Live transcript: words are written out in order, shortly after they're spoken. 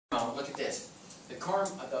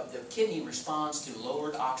the kidney responds to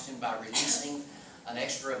lowered oxygen by releasing an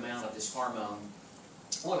extra amount of this hormone,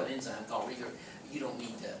 an enzyme called you don't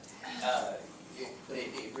need to, but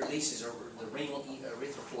it releases the renal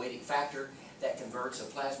erythropoietic factor that converts a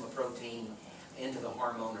plasma protein into the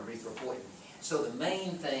hormone erythropoietin. So the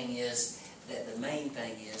main thing is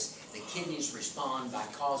the kidneys respond by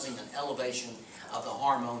causing an elevation of the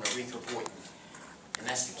hormone erythropoietin, and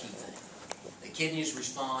that's the key thing. The kidneys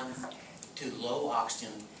respond to low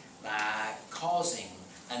oxygen by causing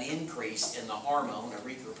an increase in the hormone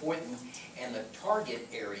erythropoietin, and the target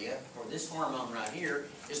area for this hormone right here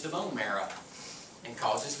is the bone marrow, and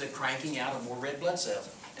causes the cranking out of more red blood cells.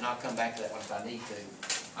 And I'll come back to that one if I need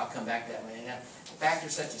to. I'll come back to that one. Now,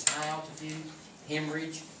 factors such as high altitude,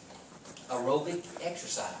 hemorrhage, aerobic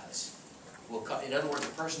exercise will, in other words, a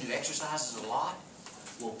person who exercises a lot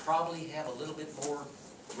will probably have a little bit more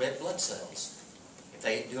red blood cells if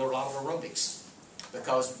they do a lot of aerobics,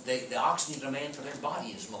 because the oxygen demand for their body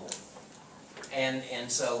is more, and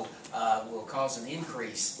so will cause an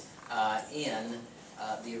increase in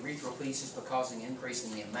the erythropoiesis, causing an increase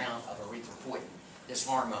in the amount of erythropoietin, this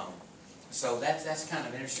hormone. So that's kind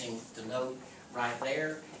of interesting to note right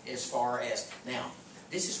there. As far as now,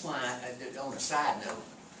 this is why, on a side note,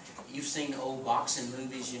 you've seen old boxing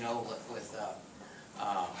movies, you know, with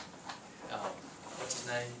what's his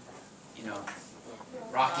name? You know,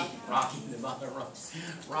 Rocky, the mother,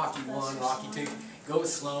 Rocky 1, Rocky 2, go with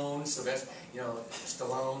Sloan, Sylvester, you know,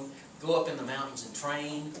 Stallone, go up in the mountains and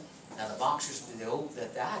train. Now the boxers,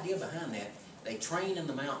 the idea behind that, they train in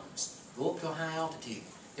the mountains, go up to a high altitude.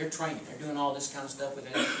 They're training, they're doing all this kind of stuff with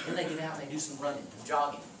it. Then they get out and they do some running, some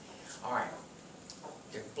jogging. All right,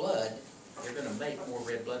 their blood, they're going to make more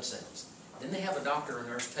red blood cells. Then they have a doctor or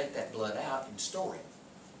nurse take that blood out and store it.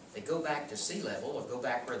 They go back to sea level or go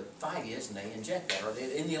back where the fight is and they inject that, or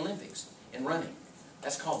in the Olympics, in running.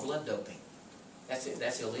 That's called blood doping. That's it,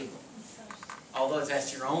 that's illegal. Although if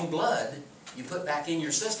that's your own blood, you put back in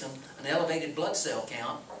your system an elevated blood cell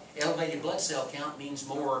count. Elevated blood cell count means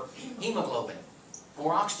more hemoglobin,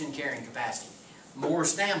 more oxygen carrying capacity, more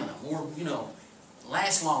stamina, more, you know,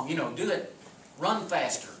 last long, you know, do it, run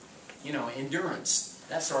faster, you know, endurance,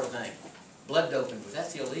 that sort of thing. Blood doping, but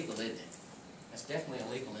that's illegal, isn't it? That's definitely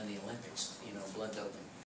illegal in the Olympics, you know, blood doping.